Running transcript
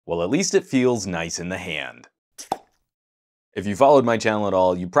Well, at least it feels nice in the hand. If you followed my channel at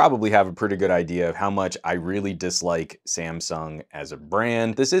all, you probably have a pretty good idea of how much I really dislike Samsung as a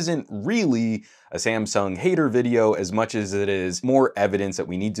brand. This isn't really a Samsung hater video as much as it is more evidence that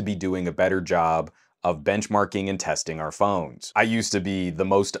we need to be doing a better job of benchmarking and testing our phones. I used to be the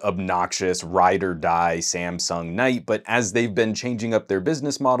most obnoxious ride or die Samsung knight, but as they've been changing up their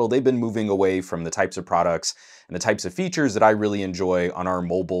business model, they've been moving away from the types of products and the types of features that I really enjoy on our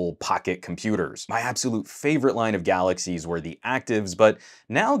mobile pocket computers. My absolute favorite line of Galaxies were the Actives, but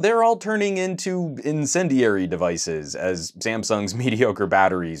now they're all turning into incendiary devices as Samsung's mediocre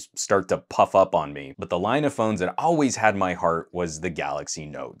batteries start to puff up on me. But the line of phones that always had my heart was the Galaxy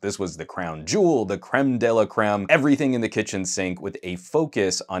Note. This was the crown jewel, the creme de la creme, everything in the kitchen sink with a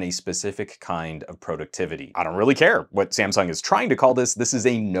focus on a specific kind of productivity. I don't really care what Samsung is trying to call this. This is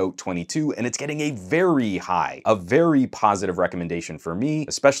a Note 22 and it's getting a very positive recommendation for me,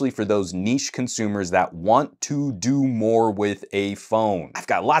 especially for those niche consumers that want to do more with a phone. I've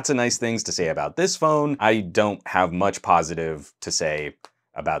got lots of nice things to say about this phone. I don't have much positive to say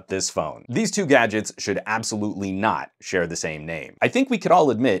about this phone. These two gadgets should absolutely not share the same name. I think we could all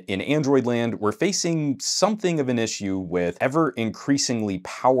admit in Android land, we're facing something of an issue with ever increasingly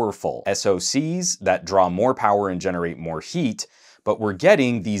powerful SoCs that draw more power and generate more heat, but we're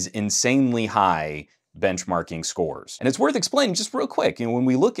getting these insanely high benchmarking scores. And it's worth explaining just real quick. When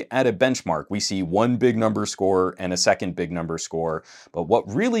we look at a benchmark, we see one big number score and a second big number score. But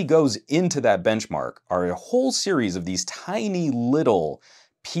what really goes into that benchmark are a whole series of these tiny little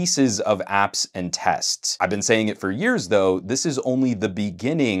pieces of apps and tests. I've been saying it for years though, this is only the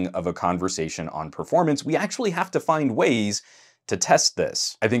beginning of a conversation on performance. We actually have to find ways to test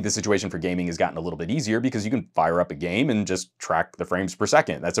this. I think the situation for gaming has gotten a little bit easier because you can fire up a game and just track the frames per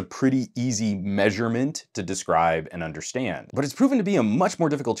second. That's a pretty easy measurement to describe and understand. But it's proven to be a much more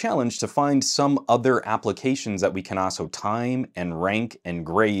difficult challenge to find some other applications that we can also time and rank and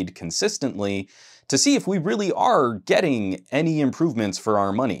grade consistently to see if we really are getting any improvements for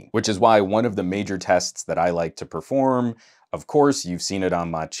our money, which is why one of the major tests that I like to perform, of course, you've seen it on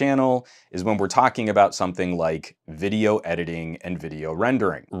my channel, is when we're talking about something like video editing and video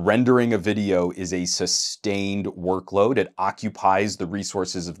rendering. Rendering a video is a sustained workload. It occupies the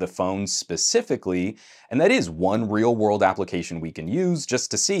resources of the phone specifically, and that is one real-world application we can use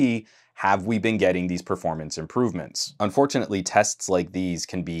just to see, have we been getting these performance improvements? Unfortunately, tests like these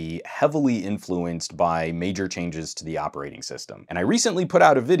can be heavily influenced by major changes to the operating system. And I recently put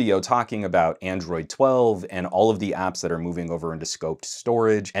out a video talking about Android 12 and all of the apps that are moving over into scoped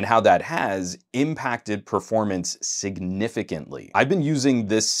storage and how that has impacted performance significantly. I've been using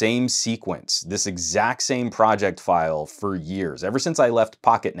this same sequence, this exact same project file for years. Ever since I left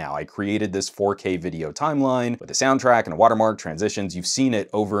Pocket Now, I created this 4K video timeline with a soundtrack and a watermark, transitions. You've seen it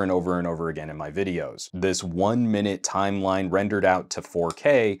over and over and over again in my videos. This 1 minute timeline rendered out to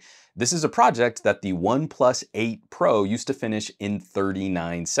 4K, this is a project that the OnePlus 8 Pro used to finish in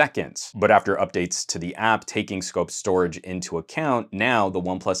 39 seconds. But after updates to the app taking scope storage into account, now the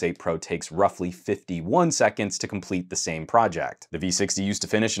OnePlus 8 Pro takes roughly 51 seconds to complete the same project. The V60 used to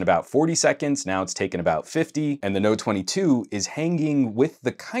finish in about 40 seconds, now it's taken about 50, and the Note 22 is hanging with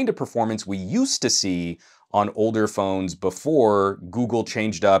the kind of performance we used to see on older phones before Google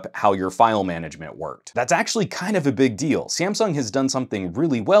changed up how your file management worked. That's actually kind of a big deal. Samsung has done something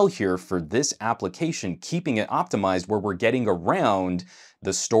really well here for this application, keeping it optimized where we're getting around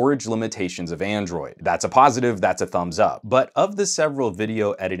the storage limitations of Android. That's a positive, that's a thumbs up. But of the several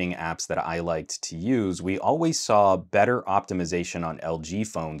video editing apps that I liked to use, we always saw better optimization on LG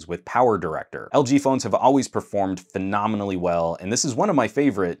phones with Power Director. LG phones have always performed phenomenally well, and this is one of my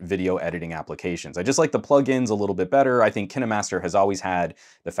favorite video editing applications. I just like the plugins a little bit better. I think KineMaster has always had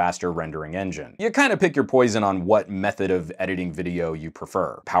the faster rendering engine. You kind of pick your poison on what method of editing video you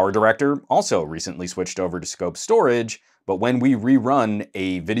prefer. Power Director also recently switched over to scope storage, but when we rerun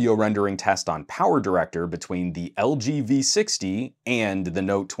a video rendering test on Power Director between the LG V60 and the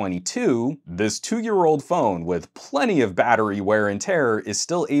Note 22, this 2-year-old phone with plenty of battery wear and tear is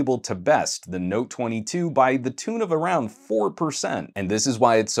still able to best the Note 22 by the tune of around 4%. And this is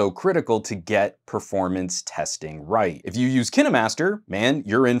why it's so critical to get performance testing right. If you use KineMaster, man,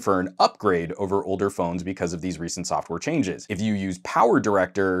 you're in for an upgrade over older phones because of these recent software changes. If you use Power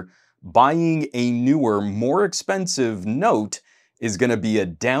Director, buying a newer, more expensive Note is going to be a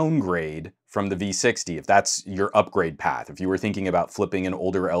downgrade from the V60, if that's your upgrade path, if you were thinking about flipping an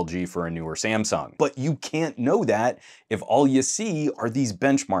older LG for a newer Samsung. But you can't know that if all you see are these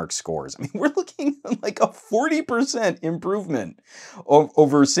benchmark scores. I mean, we're looking at like a 40% improvement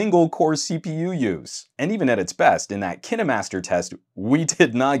over single core CPU use. And even at its best, in that KineMaster test, we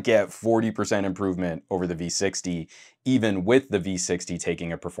did not get 40% improvement over the V60, even with the V60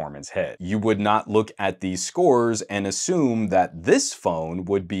 taking a performance hit. You would not look at these scores and assume that this phone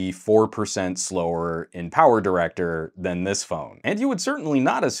would be 4% slower in Power Director than this phone. And you would certainly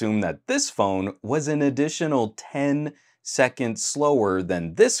not assume that this phone was an additional 10 seconds slower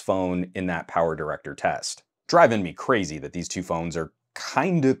than this phone in that Power Director test. Driving me crazy that these two phones are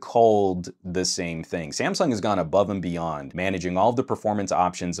kinda called the same thing. Samsung has gone above and beyond, managing all of the performance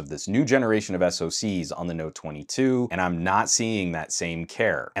options of this new generation of SoCs on the Note 22, and I'm not seeing that same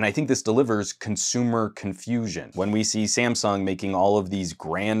care. And I think this delivers consumer confusion. When we see Samsung making all of these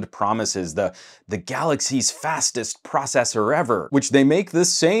grand promises, the Galaxy's fastest processor ever, which they make the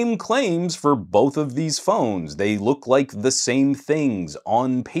same claims for both of these phones. They look like the same things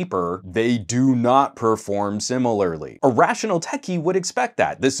on paper. They do not perform similarly. A rational techie would expect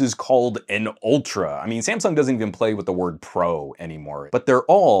that. This is called an Ultra. I mean, Samsung doesn't even play with the word Pro anymore, but they're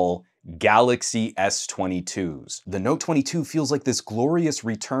all Galaxy S22s. The Note 22 feels like this glorious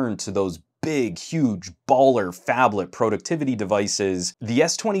return to those big, huge, baller, phablet productivity devices. The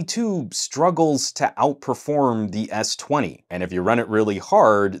S22 struggles to outperform the S20. And if you run it really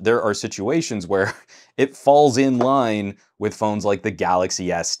hard, there are situations where it falls in line with phones like the Galaxy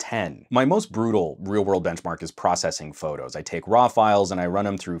S10. My most brutal real-world benchmark is processing photos. I take raw files and I run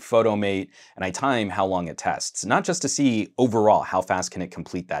them through Photomate, and I time how long it tests, not just to see overall how fast can it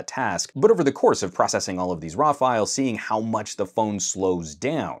complete that task, but over the course of processing all of these raw files, seeing how much the phone slows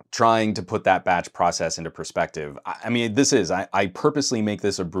down, trying to put that batch process into perspective. I mean, I purposely make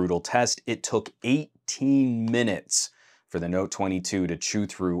this a brutal test. It took 18 minutes for the Note 22 to chew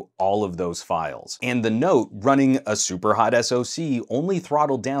through all of those files. And the Note, running a super hot SoC, only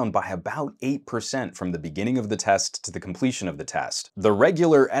throttled down by about 8% from the beginning of the test to the completion of the test. The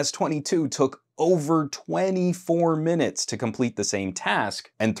regular S22 took over 24 minutes to complete the same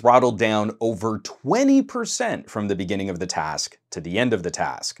task and throttled down over 20% from the beginning of the task to the end of the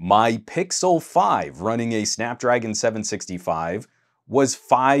task. My Pixel 5 running a Snapdragon 765 was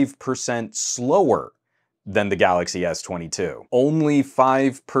 5% slower than the Galaxy S22. Only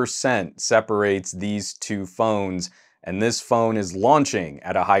 5% separates these two phones, and this phone is launching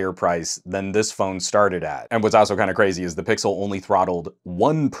at a higher price than this phone started at. And what's also kind of crazy is the Pixel only throttled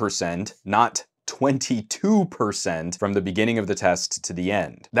 1%, not 22% from the beginning of the test to the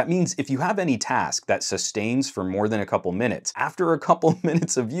end. That means if you have any task that sustains for more than a couple minutes, after a couple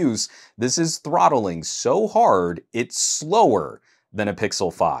minutes of use, this is throttling so hard, it's slower than a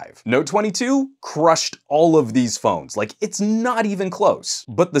Pixel 5. Note 22 crushed all of these phones. Like, it's not even close.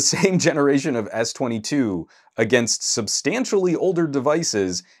 But the same generation of S22 against substantially older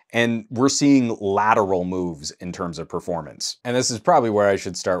devices, and we're seeing lateral moves in terms of performance. And this is probably where I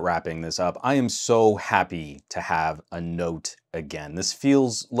should start wrapping this up. I am so happy to have a Note again. This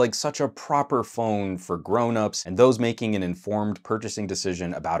feels like such a proper phone for grown-ups and those making an informed purchasing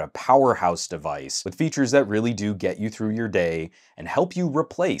decision about a powerhouse device with features that really do get you through your day and help you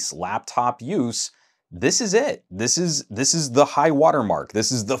replace laptop use. This is it. This is the high watermark.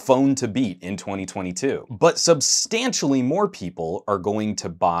 This is the phone to beat in 2022. But substantially more people are going to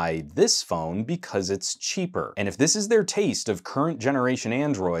buy this phone because it's cheaper. And if this is their taste of current generation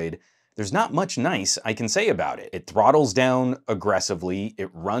Android, there's not much nice I can say about it. It throttles down aggressively, it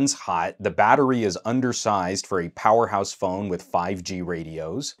runs hot, the battery is undersized for a powerhouse phone with 5G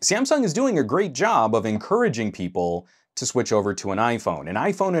radios. Samsung is doing a great job of encouraging people to switch over to an iPhone. An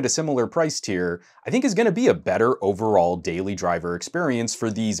iPhone at a similar price tier, I think, is gonna be a better overall daily driver experience for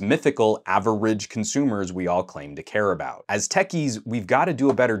these mythical average consumers we all claim to care about. As techies, we've gotta do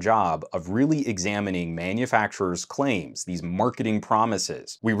a better job of really examining manufacturers' claims, these marketing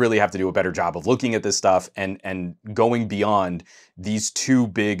promises. We really have to do a better job of looking at this stuff and going beyond these two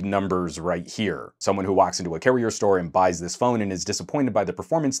big numbers right here. Someone who walks into a carrier store and buys this phone and is disappointed by the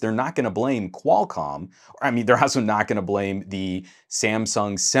performance, they're not gonna blame Qualcomm. They're also not gonna blame the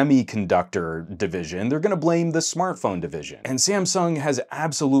Samsung semiconductor division. They're gonna blame the smartphone division. And Samsung has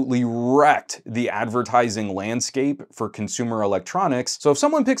absolutely wrecked the advertising landscape for consumer electronics. So if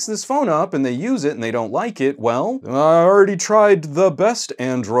someone picks this phone up and they use it and they don't like it, well, I already tried the best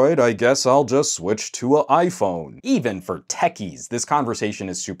Android, I guess I'll just switch to an iPhone. Even for techies, this conversation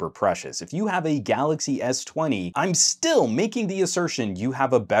is super precious. If you have a Galaxy S20, I'm still making the assertion you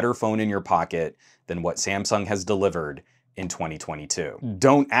have a better phone in your pocket than what Samsung has delivered in 2022.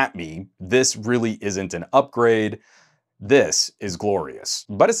 Don't at me. This really isn't an upgrade. This is glorious.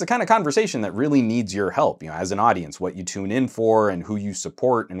 But it's the kind of conversation that really needs your help, as an audience, what you tune in for and who you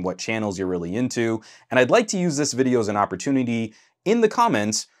support and what channels you're really into. And I'd like to use this video as an opportunity in the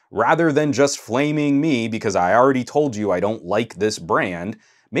comments, rather than just flaming me because I already told you I don't like this brand.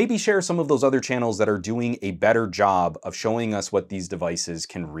 Maybe share some of those other channels that are doing a better job of showing us what these devices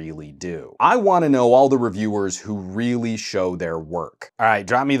can really do. I want to know all the reviewers who really show their work. All right,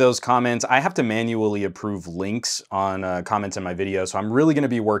 drop me those comments. I have to manually approve links on comments in my video, so I'm really going to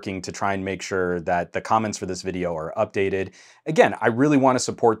be working to try and make sure that the comments for this video are updated. Again, I really want to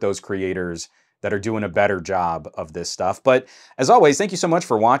support those creators that are doing a better job of this stuff. But as always, thank you so much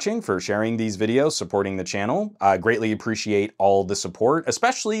for watching, for sharing these videos, supporting the channel. I greatly appreciate all the support,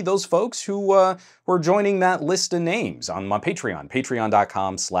 especially those folks who are joining that list of names on my Patreon,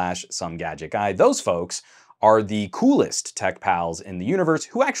 patreon.com/SomeGadgetGuy. Those folks are the coolest tech pals in the universe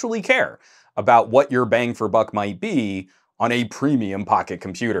who actually care about what your bang for buck might be on a premium pocket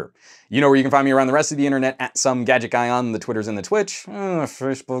computer. You know where you can find me around the rest of the internet, at SomeGadgetGuy on the Twitters and the Twitch,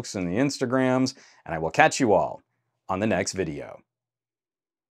 Facebooks and the Instagrams, and I will catch you all on the next video.